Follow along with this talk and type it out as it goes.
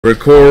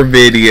Record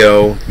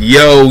video.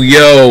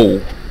 Yo,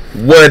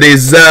 what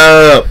is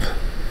up?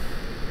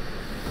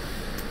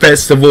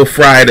 Festival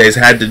Fridays.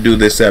 Had to do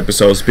this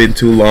episode. It's been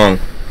too long.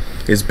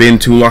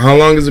 How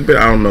long has it been?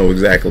 I don't know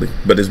exactly,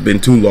 but it's been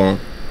too long.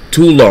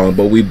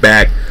 But we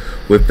back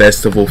with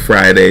Festival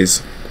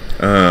Fridays.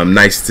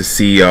 Nice to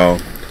see y'all.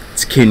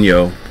 It's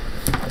Kenyo.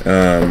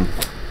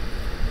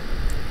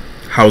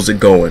 How's it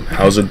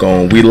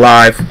going? We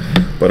live,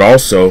 but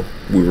also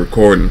we're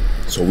recording.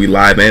 So we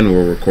live and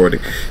we're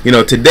recording. You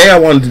know, today I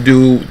wanted to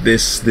do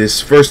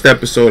this first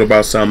episode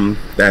about something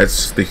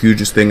that's the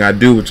hugest thing I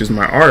do, which is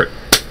my art.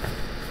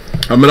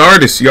 I'm an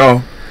artist,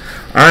 y'all.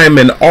 I'm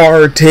an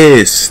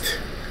artist.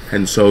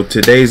 And so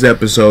today's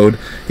episode,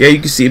 yeah, you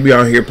can see me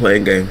out here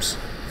playing games,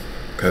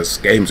 because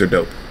games are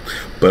dope.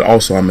 But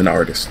also I'm an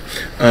artist.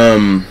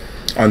 On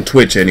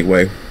Twitch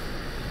anyway.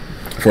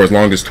 For as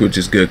long as Twitch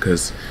is good,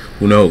 because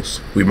who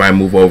knows? We might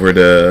move over to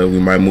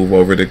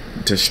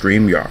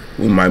StreamYard.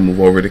 We might move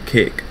over to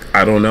Kick.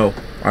 I don't know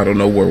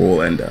where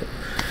we'll end up.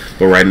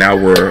 But right now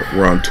we're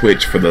on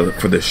Twitch for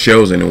the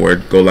shows anywhere.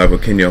 Go live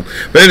with Kenyo.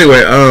 But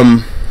anyway,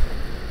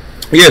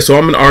 yeah, so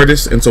I'm an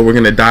artist, and so we're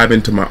gonna dive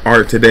into my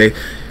art today.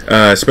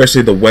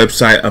 Especially the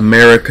website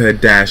america-n.art,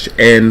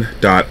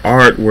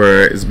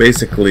 where it's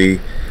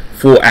basically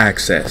full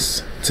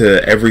access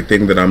to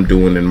everything that I'm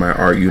doing in my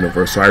art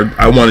universe. So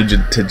I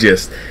wanted to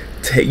just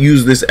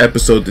use this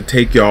episode to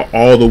take y'all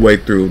all the way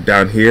through.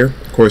 Down here,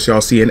 of course,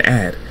 y'all see an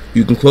ad.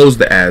 You can close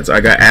the ads.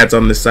 I got ads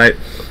on this site.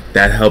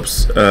 That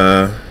helps,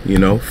 you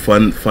know,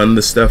 fund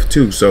the stuff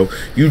too. So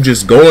you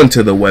just going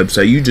to the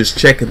website, you just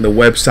checking the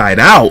website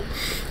out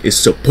is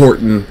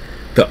supporting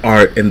the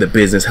art and the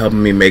business,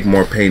 helping me make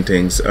more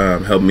paintings,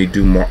 helping me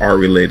do more art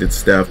related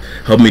stuff,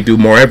 helping me do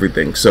more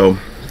everything. So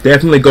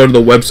definitely go to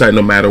the website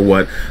no matter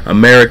what,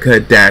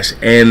 america-n.art.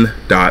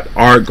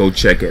 Go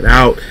check it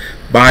out,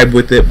 vibe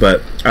with it.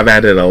 But I've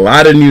added a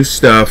lot of new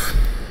stuff.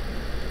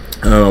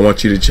 I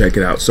want you to check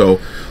it out.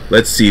 So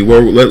let's see,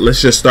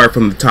 let's just start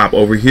from the top.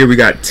 Over here we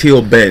got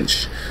Teal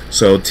Bench.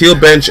 So Teal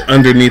Bench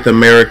underneath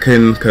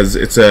American, because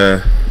it's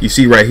you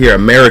see right here,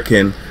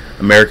 American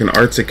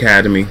Arts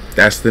Academy.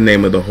 That's the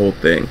name of the whole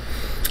thing.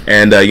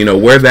 And you know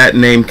where that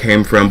name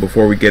came from,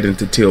 before we get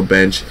into Teal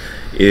Bench,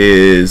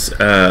 is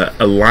a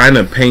line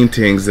of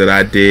paintings that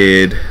I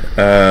did.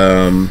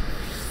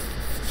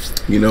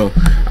 You know,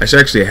 I should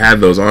actually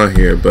have those on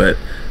here, but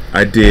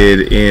I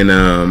did in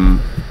a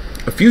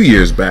few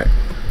years back.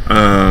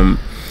 And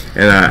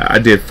I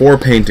did 4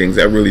 paintings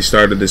that really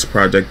started this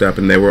project up,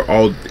 and they were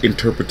all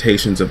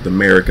interpretations of the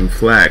American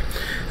flag.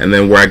 And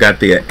then where I got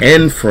the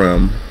N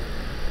from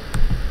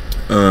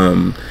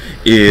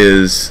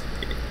is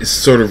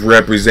sort of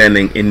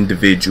representing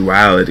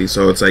individuality.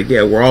 So it's like,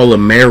 yeah, we're all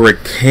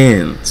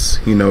Americans,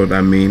 you know what I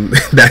mean?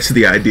 That's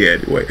the idea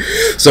anyway.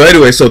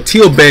 So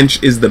Teal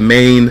Bench is the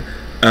main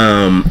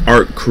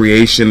art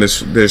creation.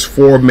 There's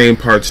 4 main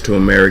parts to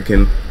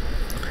American,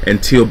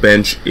 and Teal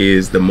Bench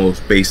is the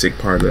most basic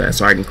part of that.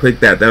 So I can click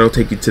that. That'll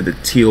take you to the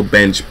Teal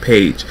Bench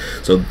page.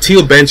 So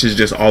Teal Bench is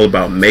just all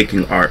about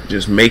making art,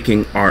 just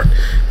making art,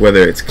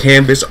 whether it's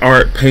canvas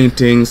art,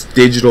 paintings,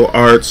 digital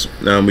arts.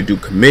 We do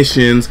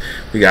commissions.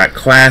 We got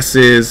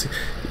classes.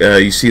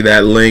 You see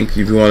that link.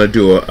 If you want to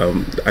do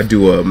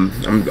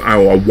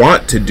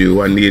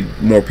I need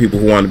more people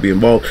who want to be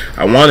involved.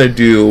 I want to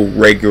do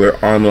regular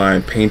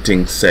online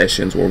painting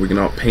sessions where we can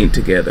all paint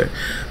together.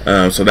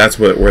 So that's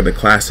where the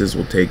classes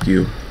will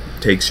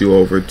takes you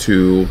over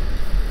to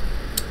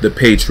the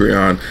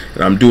Patreon,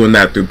 and I'm doing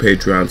that through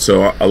Patreon.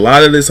 So a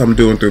lot of this I'm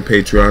doing through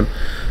Patreon.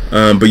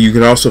 But you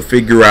can also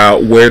figure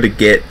out where to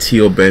get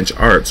Teal Bench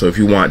art. So if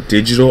you want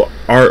digital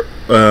art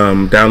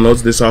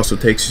downloads, this also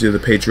takes you to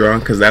the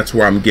Patreon, because that's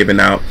where I'm giving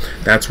out,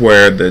 that's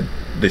where the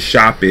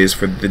shop is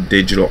for the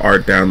digital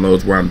art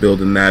downloads, where I'm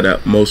building that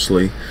up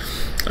mostly.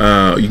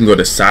 You can go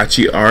to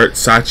Sachi Art.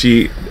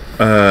 Sachi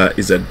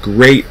is a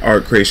great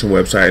art creation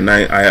website, and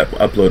I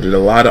uploaded a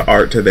lot of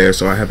art to there,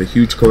 so I have a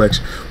huge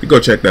collection. We go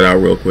check that out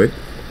real quick.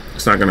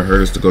 It's not gonna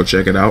hurt us to go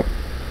check it out.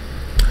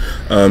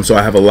 So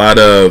I have a lot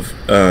of,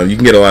 you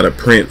can get a lot of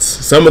prints.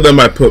 Some of them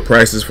I put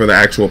prices for the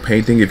actual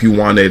painting. If you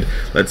wanted,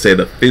 let's say,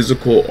 the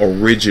physical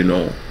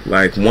original,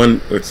 like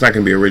one, it's not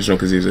going to be original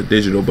because these are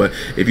digital, but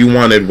if you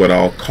wanted what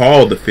I'll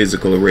call the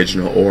physical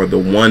original, or the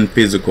one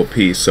physical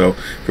piece. So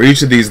for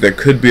each of these, there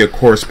could be a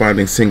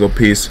corresponding single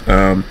piece.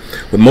 With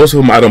most of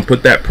them, I don't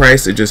put that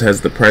price. It just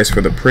has the price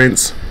for the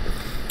prints.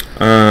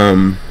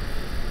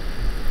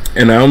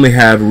 And I only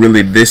have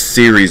really this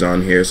series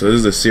on here. So this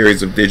is a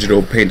series of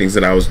digital paintings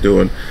that I was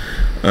doing.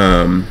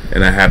 And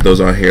I have those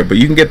on here, but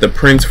you can get the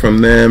prints from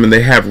them, and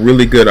they have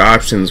really good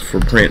options for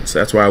prints.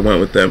 That's why I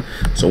went with them.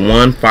 So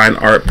one, fine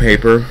art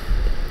paper,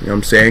 you know what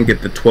I'm saying,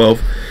 get the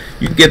 12.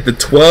 You can get the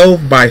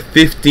 12 by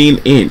 15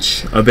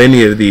 inch of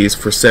any of these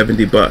for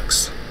 70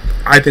 bucks.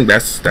 I think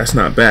that's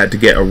not bad to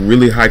get a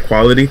really high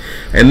quality.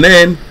 And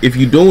then if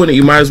you're doing it,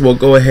 you might as well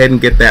go ahead and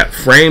get that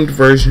framed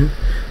version.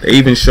 They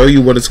even show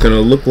you what it's going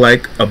to look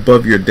like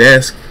above your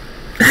desk.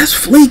 That's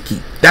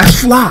fleeky.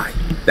 That's fly.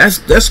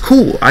 That's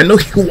cool. I know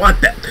you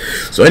want that.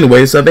 So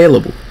anyway, it's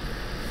available.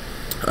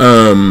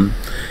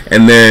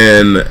 And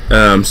then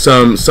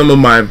some of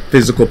my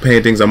physical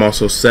paintings I'm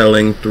also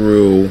selling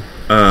through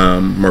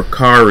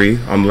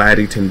Mercari on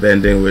Laddington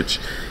Vending, which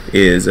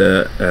is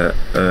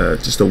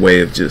just a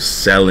way of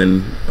just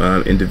selling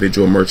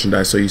individual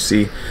merchandise. So you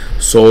see,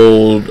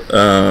 sold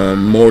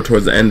more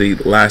towards the end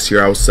of last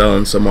year. I was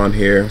selling some on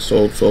here,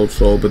 sold,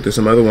 but there's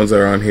some other ones that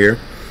are on here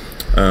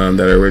that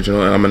are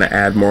original, and I'm gonna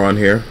add more on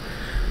here.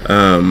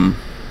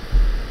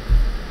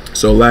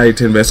 So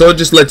Laddington Vending. So it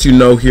just lets you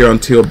know here on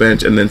Teal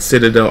Bench, and then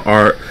Citadel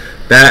Art.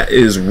 That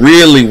is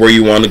really where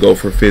you want to go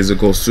for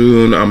physical.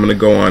 Soon I'm gonna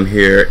go on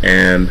here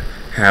and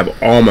have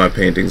all my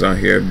paintings on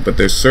here, but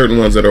there's certain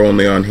ones that are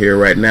only on here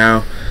right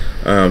now.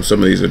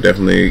 Some of these are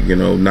definitely, you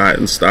know, not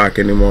in stock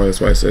anymore. That's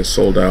why I said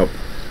sold out,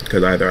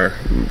 because either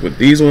with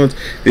these ones,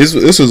 this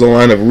is a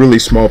line of really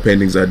small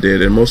paintings I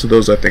did, and most of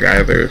those I think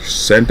I either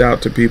sent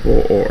out to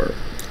people or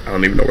I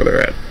don't even know where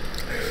they're at.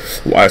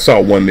 Well, I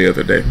saw one the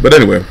other day, but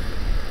anyway,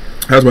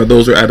 that's why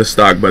those are out of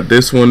stock. But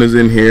this one is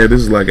in here.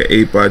 This is like an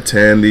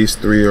 8x10. These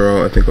three are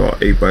all, I think, all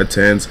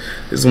 8x10s.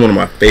 This is one of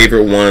my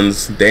favorite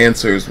ones,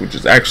 Dancers, which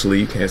is actually,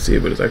 you can't see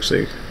it, but it's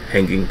actually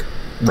hanging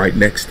right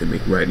next to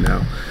me right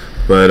now.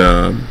 But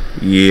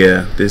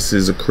yeah, this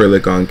is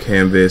acrylic on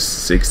canvas,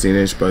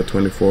 16" by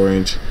 24"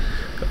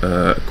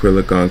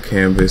 acrylic on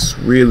canvas.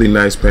 Really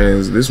nice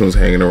paintings. This one's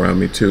hanging around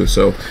me too.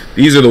 So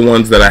these are the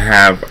ones that I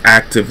have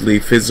actively,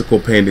 physical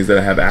paintings that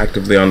I have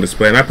actively on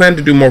display, and I plan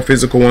to do more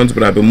physical ones,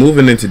 but I've been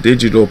moving into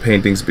digital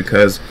paintings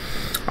because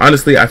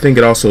honestly I think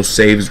it also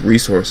saves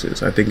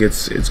resources. I think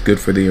it's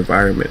good for the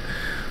environment.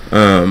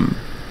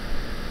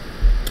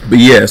 But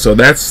yeah, so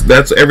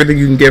that's everything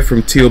you can get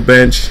from Teal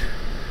Bench.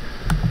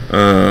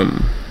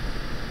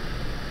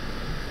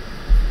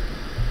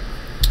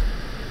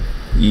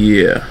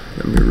 Yeah,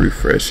 let me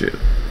refresh it.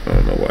 I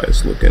don't know why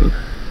it's looking.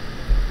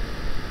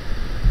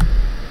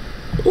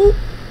 Ooh.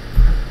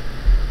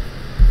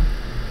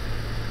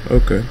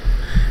 Okay.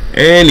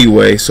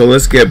 Anyway, so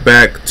let's get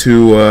back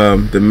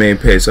to the main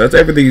page. So that's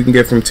everything you can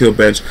get from Teal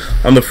Bench.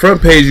 On the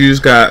front page, you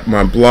just got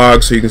my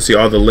blog, so you can see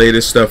all the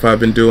latest stuff I've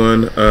been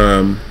doing.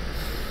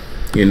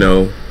 You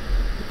know,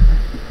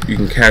 you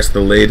can catch the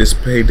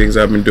latest paintings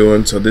I've been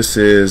doing. So this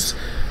is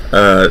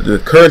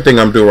the current thing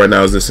I'm doing right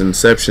now is this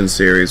Inception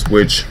series,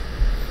 which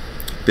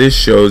this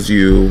shows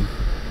you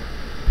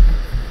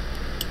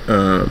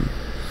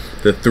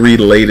the 3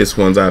 latest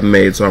ones I've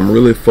made. So I'm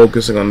really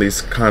focusing on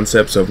these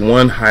concepts of,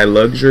 one, high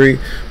luxury,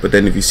 but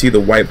then if you see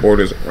the white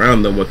borders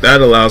around them, what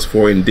that allows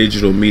for in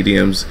digital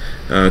mediums,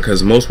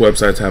 because most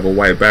websites have a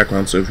white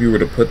background, so if you were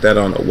to put that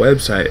on a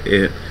website,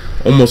 it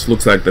almost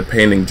looks like the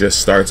painting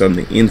just starts on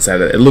the inside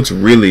of it. It looks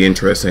really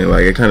interesting,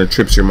 like it kind of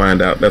trips your mind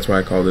out. That's why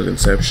I called it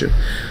Inception.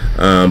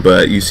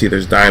 But you see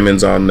there's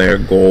diamonds on there,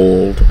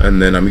 gold,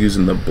 and then I'm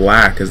using the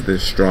black as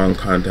this strong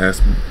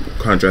contrast,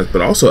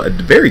 but also a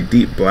very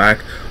deep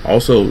black.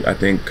 Also, I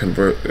think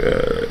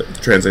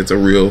translates a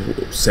real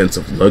sense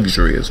of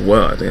luxury as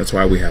well. I think that's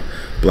why we have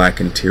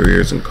black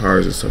interiors and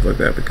cars and stuff like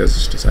that, because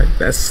it's just like,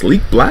 that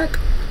sleek black,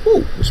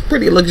 ooh, it's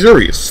pretty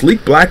luxurious.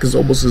 Sleek black is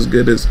almost as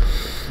good as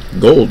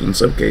gold in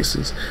some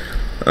cases,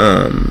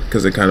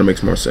 because it kind of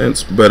makes more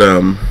sense. But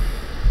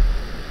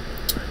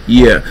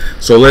yeah,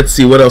 so let's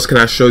see, what else can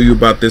I show you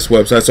about this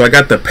website. So I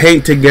got the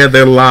Paint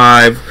Together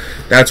Live.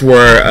 That's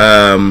where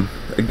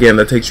again,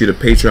 that takes you to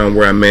Patreon,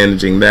 where I'm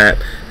managing that.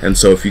 And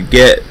so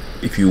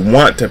if you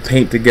want to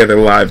paint together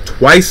live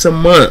twice a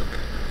month,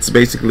 it's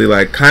basically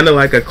like kind of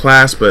like a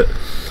class, but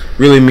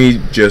really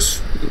me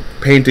just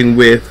painting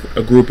with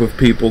a group of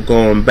people,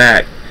 going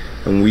back,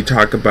 and we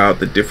talk about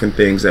the different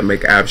things that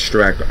make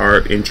abstract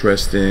art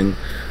interesting,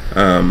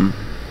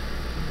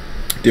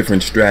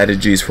 different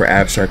strategies for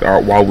abstract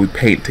art while we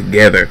paint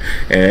together.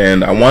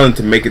 And I wanted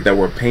to make it that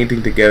we're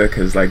painting together,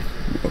 because like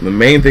the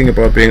main thing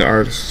about being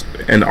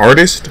an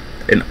artist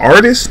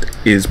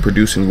is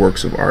producing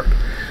works of art,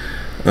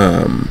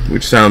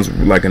 which sounds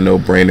like a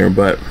no-brainer,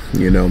 but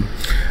you know.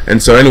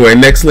 And so anyway,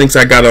 next links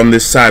I got on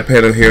this side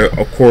panel here,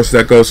 of course,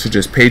 that goes to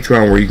just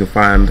Patreon, where you can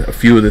find a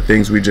few of the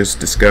things we just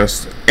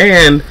discussed,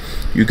 and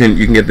you can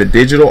get the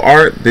digital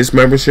art. This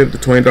membership, the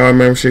 $20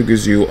 membership,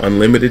 gives you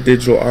unlimited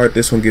digital art.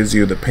 This one gives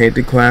you the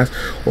painting class,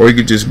 or you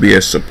could just be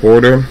a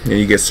supporter and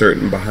you get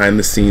certain behind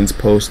the scenes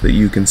posts that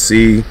you can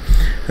see.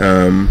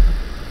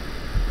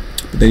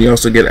 But then you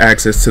also get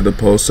access to the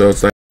post. So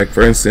it's like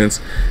for instance,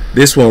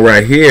 this one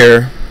right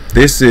here,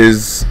 this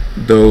is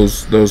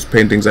those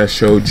paintings I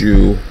showed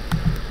you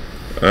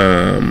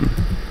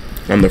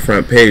on the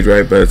front page,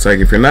 right? But it's like,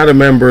 if you're not a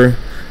member,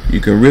 you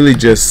can really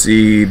just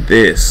see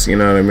this, you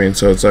know what I mean?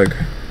 So it's like,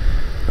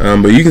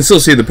 but you can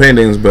still see the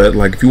paintings, but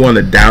like if you want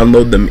to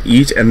download them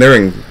each, and they're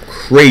in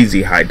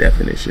crazy high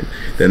definition,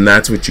 then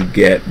that's what you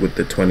get with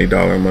the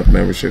 $20 a month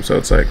membership. So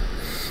it's like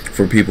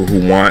for people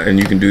who want, and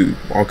you can do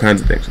all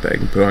kinds of things with that. You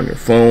can put it on your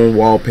phone.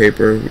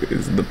 Wallpaper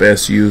is the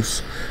best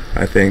use,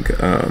 I think.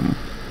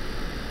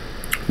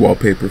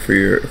 Wallpaper for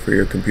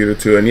your computer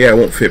too. And yeah, it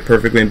won't fit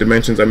perfectly in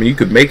dimensions. I mean, you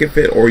could make it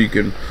fit, or you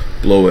can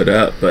blow it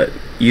up, but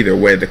either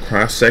way, the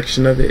cross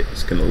section of it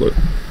is gonna look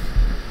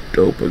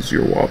dope as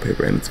your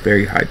wallpaper, and it's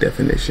very high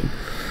definition.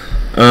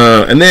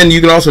 And then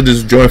you can also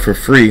just join for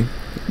free.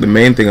 The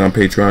main thing on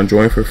Patreon,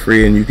 join for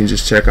free, and you can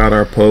just check out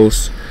our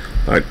posts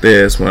like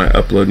this when I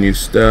upload new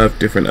stuff,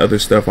 different other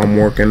stuff I'm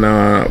working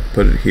on. I'll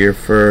put it here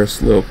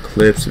first, little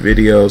clips,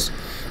 videos.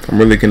 I'm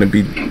really going to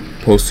be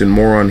posting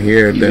more on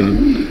here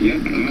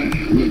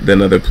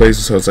than other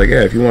places. So it's like,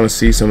 yeah, if you want to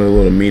see some of the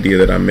little media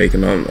that I'm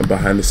making on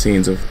behind the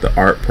scenes of the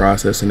art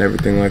process and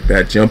everything like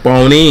that, jump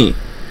on in.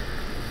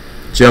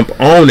 Jump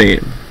on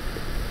in.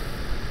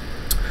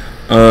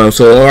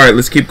 So all right,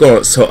 let's keep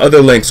going. So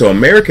other links. So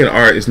American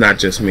art is not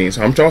just me.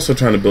 So I'm also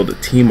trying to build a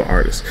team of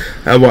artists.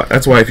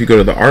 That's why if you go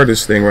to the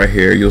artist thing right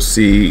here, you'll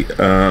see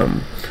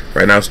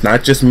right now it's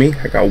not just me.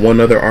 I got one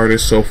other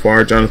artist so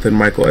far, Jonathan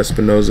Michael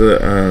Espinoza,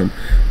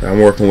 that I'm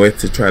working with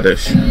to try to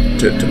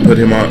put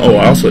him on. Oh,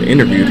 I also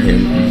interviewed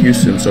him in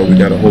Houston, so we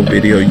got a whole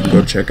video you can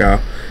go check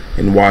out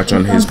and watch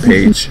on his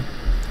page.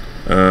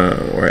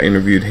 Where I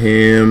interviewed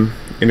him,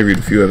 interviewed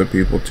a few other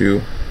people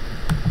too.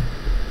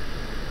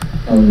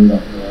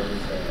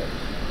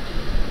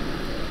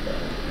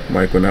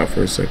 Mike went out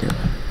for a second. To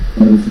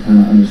kind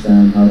of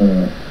understand how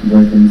to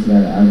work into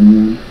that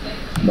avenue,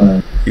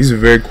 but he's a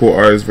very cool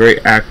artist,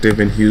 very active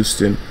in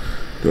Houston,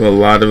 doing a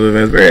lot of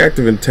events, very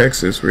active in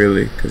Texas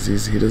really, because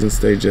he doesn't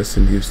stay just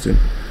in Houston.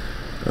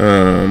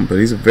 But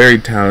he's a very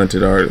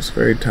talented artist,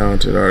 very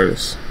talented.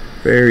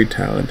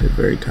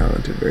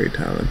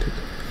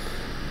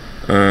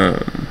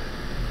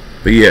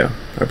 But yeah,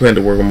 I plan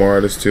to work with more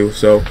artists too.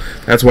 So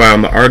that's why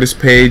on the artist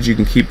page you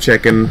can keep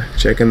checking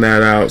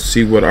that out,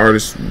 see what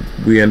artists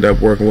we end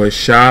up working with.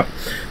 Shop,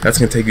 that's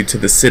gonna take you to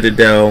the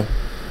Citadel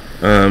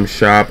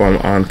shop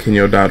on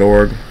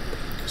Kinyo.org.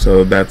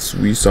 So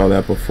we saw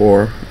that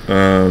before.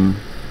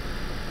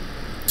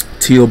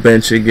 Teal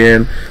Bench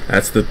again,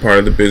 that's the part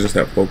of the business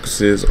that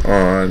focuses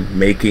on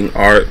making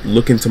art.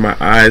 Look Into My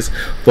Eyes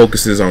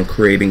focuses on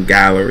creating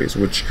galleries,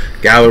 which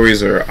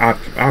galleries are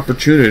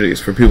opportunities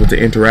for people to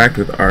interact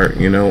with art,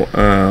 you know,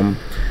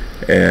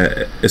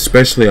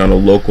 especially on a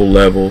local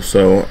level.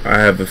 So I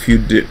have a few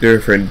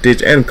different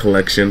and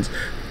collections,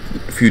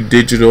 a few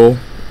digital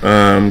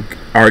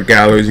art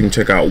galleries. You can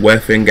check out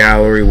Weffin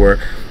Gallery, where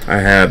I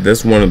have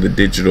this one of the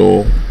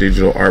digital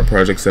art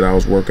projects that I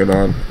was working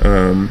on.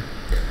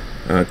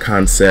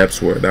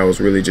 Concepts where that was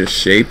really just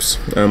shapes,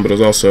 but it was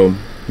also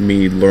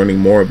me learning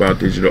more about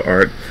digital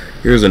art.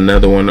 Here's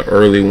another one,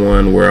 early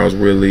one, where I was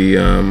really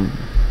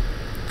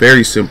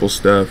very simple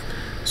stuff.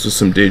 This was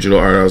some digital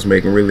art I was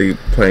making, really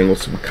playing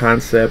with some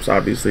concepts,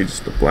 obviously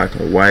just the black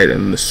and white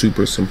and the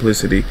super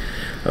simplicity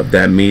of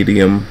that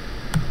medium.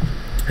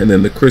 And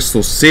then the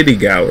Crystal City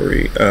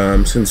Gallery,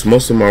 since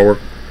most of my work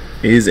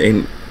is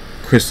in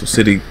Crystal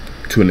City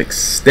to an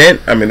extent,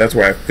 I mean, that's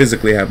where I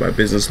physically have my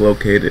business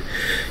located,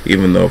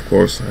 even though of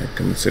course I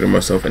consider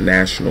myself a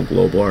national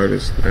global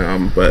artist,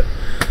 but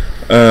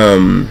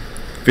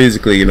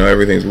physically, you know,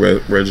 everything's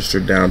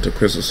registered down to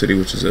Crystal City,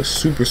 which is a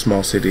super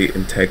small city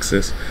in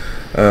Texas,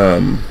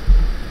 but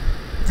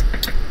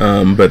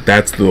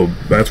that's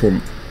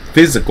where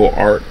physical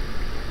art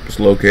is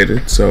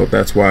located. So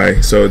that's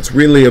why, so it's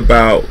really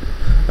about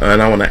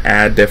and I want to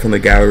add definitely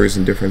galleries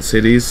in different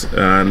cities,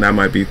 and that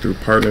might be through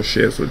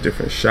partnerships with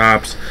different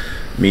shops,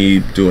 me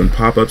doing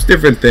pop-ups,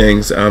 different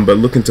things, but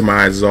Look Into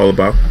My Eyes is all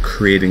about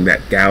creating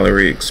that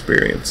gallery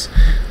experience.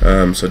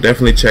 So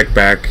definitely check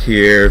back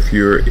here if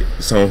you're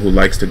someone who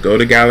likes to go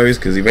to galleries,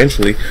 because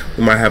eventually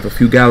we might have a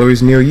few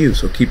galleries near you,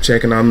 so keep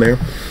checking on there.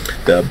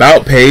 The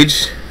About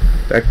page,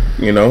 that,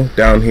 you know,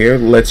 down here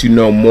lets you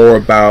know more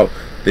about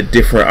the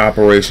different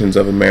operations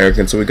of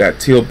American. So we got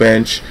Teal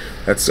Bench,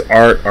 that's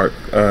art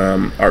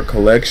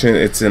collection.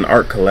 It's an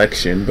art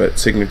collection, but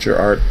signature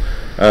art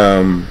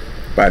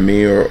by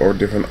me or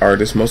different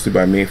artists, mostly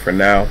by me for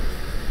now.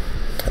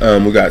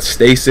 We got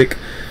Stasic,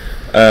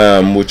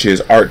 which is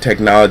art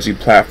technology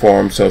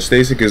platform. So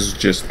Stasic is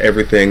just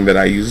everything that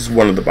I use. It's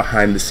one of the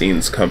behind the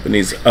scenes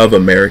companies of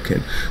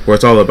American, where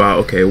it's all about,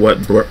 okay,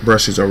 what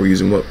brushes are we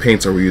using, what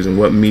paints are we using,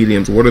 what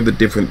mediums, what are the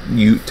different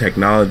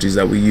technologies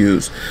that we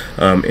use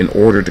in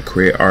order to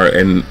create art,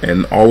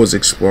 and always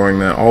exploring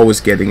that,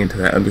 always getting into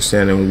that,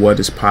 understanding what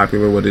is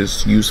popular, what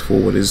is useful,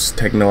 what is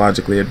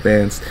technologically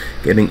advanced,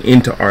 getting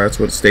into art. That's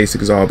what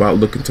Stasic is all about.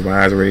 Look Into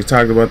My Eyes, already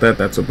talked about that.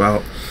 That's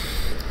about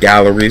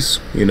galleries,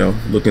 you know.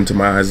 Look Into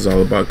My Eyes is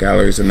all about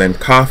galleries. And then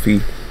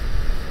Coffee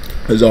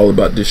is all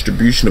about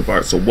distribution of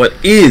art. So what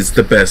is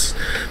the best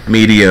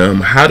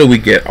medium? How do we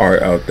get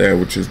art out there?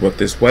 Which is what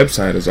this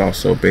website is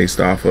also based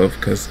off of,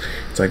 because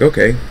it's like,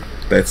 okay,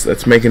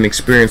 let's make an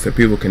experience that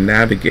people can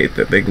navigate,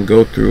 that they can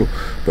go through,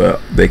 but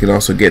they can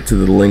also get to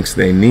the links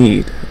they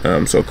need.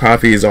 So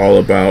Coffee is all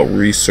about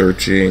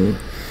researching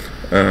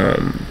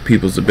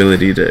people's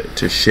ability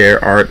to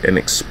share art and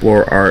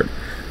explore art.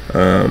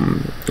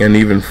 And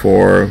even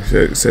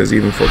it says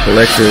even for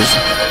collectors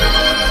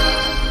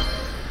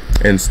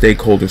and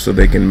stakeholders, so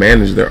they can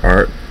manage their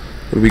art.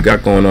 What do we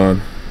got going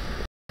on?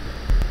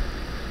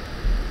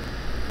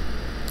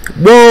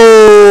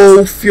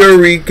 Whoa,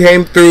 Fury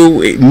came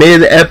through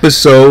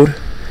mid-episode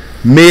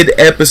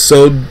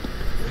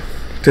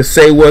to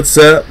say what's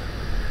up.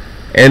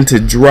 And to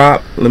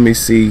drop, let me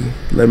see,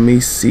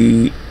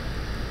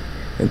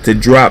 and to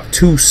drop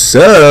 2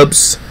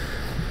 subs.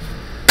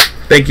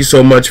 Thank you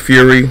so much,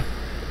 Fury.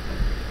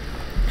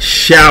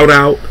 Shout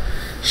out.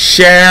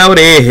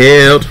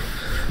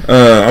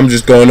 I'm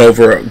just going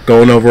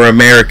over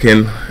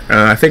American.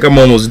 I think I'm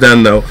almost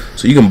done though.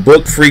 So you can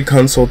book free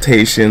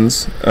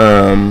consultations.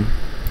 So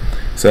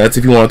that's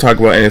if you want to talk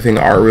about anything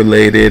art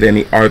related,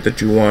 any art that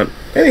you want,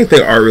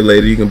 anything art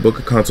related. You can book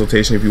a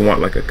consultation if you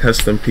want like a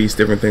custom piece,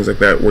 different things like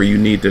that, where you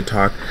need to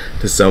talk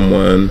to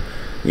someone,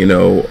 you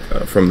know,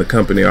 from the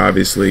company,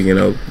 obviously, you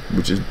know,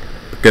 which is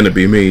gonna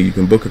be me. You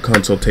can book a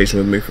consultation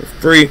with me for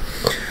free,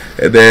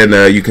 and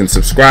then you can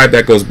subscribe.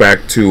 That goes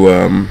back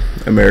to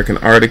American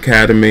Art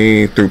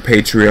Academy through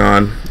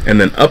Patreon. And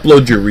then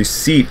upload your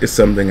receipt is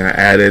something I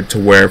added to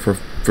where for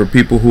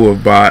people who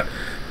have bought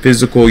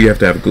physical, you have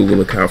to have a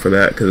Google account for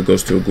that because it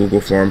goes to a Google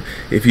form.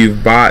 If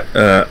you've bought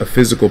a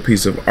physical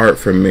piece of art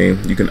from me,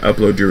 you can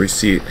upload your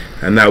receipt,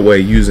 and that way,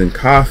 using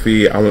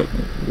Coffee, I want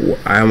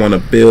to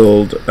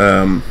build,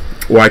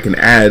 or I can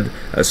add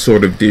a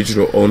sort of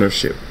digital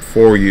ownership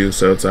for you.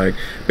 So it's like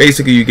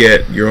basically you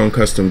get your own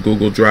custom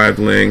Google Drive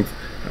link,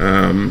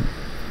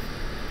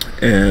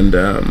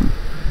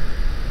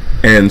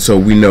 and so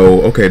we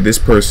know, okay,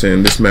 this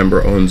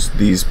member owns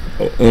these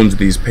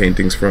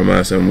paintings from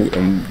us, and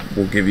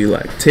we'll give you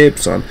like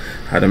tips on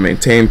how to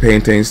maintain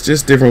paintings,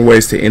 just different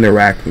ways to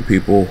interact with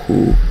people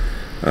who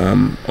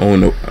own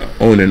an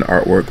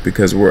artwork,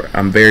 because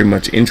I'm very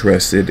much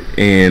interested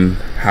in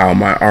how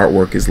my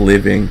artwork is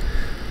living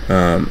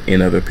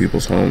in other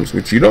people's homes,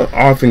 which you don't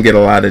often get a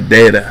lot of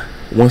data.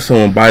 Once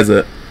someone buys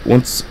a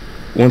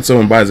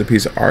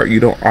piece of art, you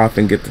don't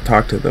often get to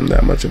talk to them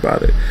that much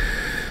about it.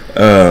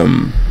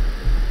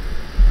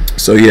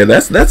 So yeah,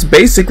 that's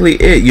basically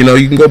it. You know,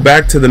 you can go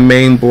back to the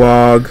main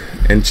blog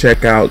and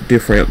check out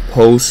different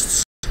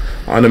posts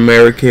on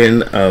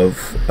American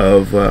of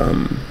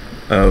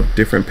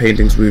different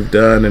paintings we've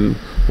done, and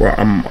where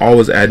I'm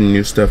always adding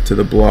new stuff to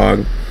the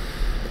blog.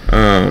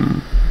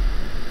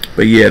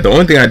 But yeah, the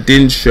only thing I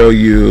didn't show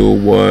you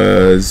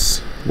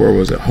was, where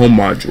was it? Home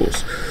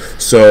Modules.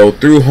 So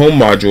through Home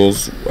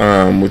Modules,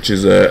 which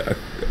is a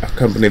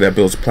company that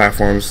builds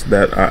platforms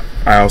that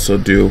I also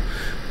do,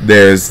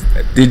 there's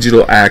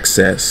digital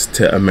access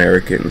to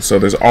American. So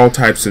there's all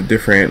types of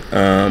different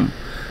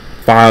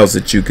files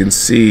that you can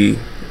see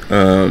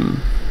and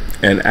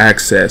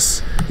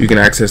access. You can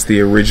access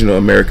the original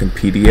American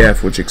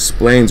PDF, which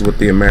explains what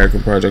the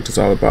American Project is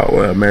all about,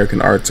 what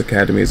American Arts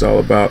Academy is all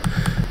about.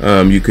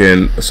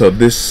 So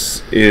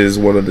this is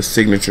one of the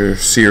signature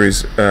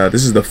series.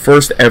 This is the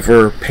first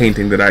ever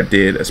painting that I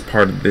did as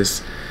part of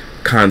this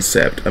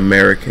concept,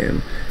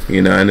 American,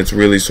 you know, and it's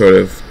really sort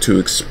of to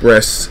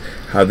express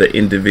how the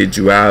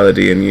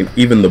individuality and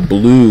even the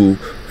blue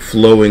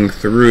flowing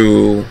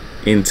through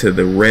into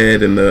the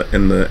red and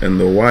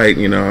the white,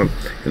 you know,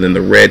 and then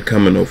the red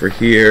coming over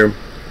here.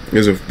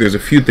 There's a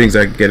few things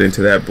I could get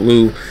into that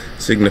blue,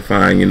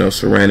 signifying, you know,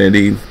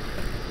 serenity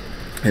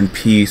and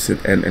peace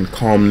and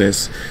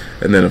calmness,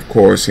 and then of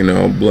course, you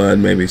know, blood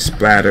maybe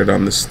splattered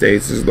on the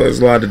states. There's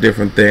a lot of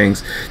different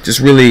things, just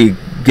really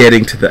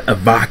getting to the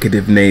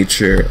evocative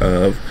nature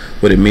of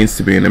what it means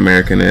to be an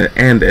American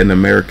and an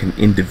American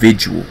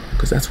individual,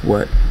 because that's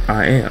what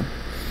I am.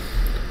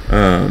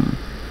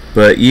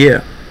 But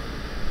yeah,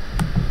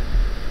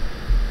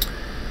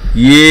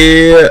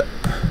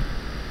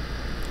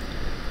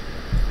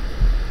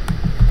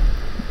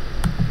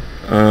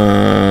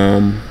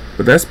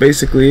 but that's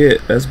basically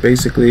it.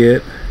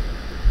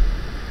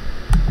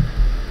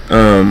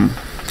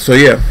 So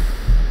yeah,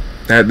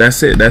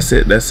 that's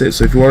it.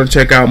 So if you want to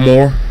check out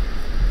more,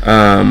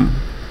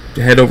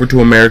 head over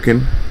to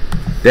American.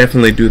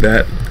 Definitely do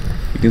that.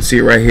 You can see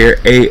it right here,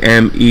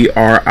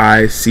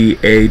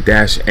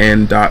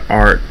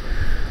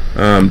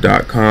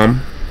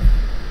 america-n.art.com.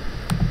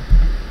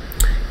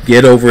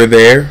 Get over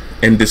there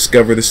and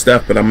discover the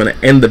stuff. But I'm going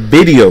to end the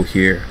video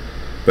here.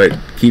 But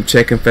keep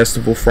checking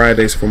Festival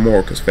Fridays for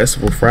more, because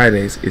Festival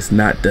Fridays is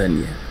not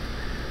done yet.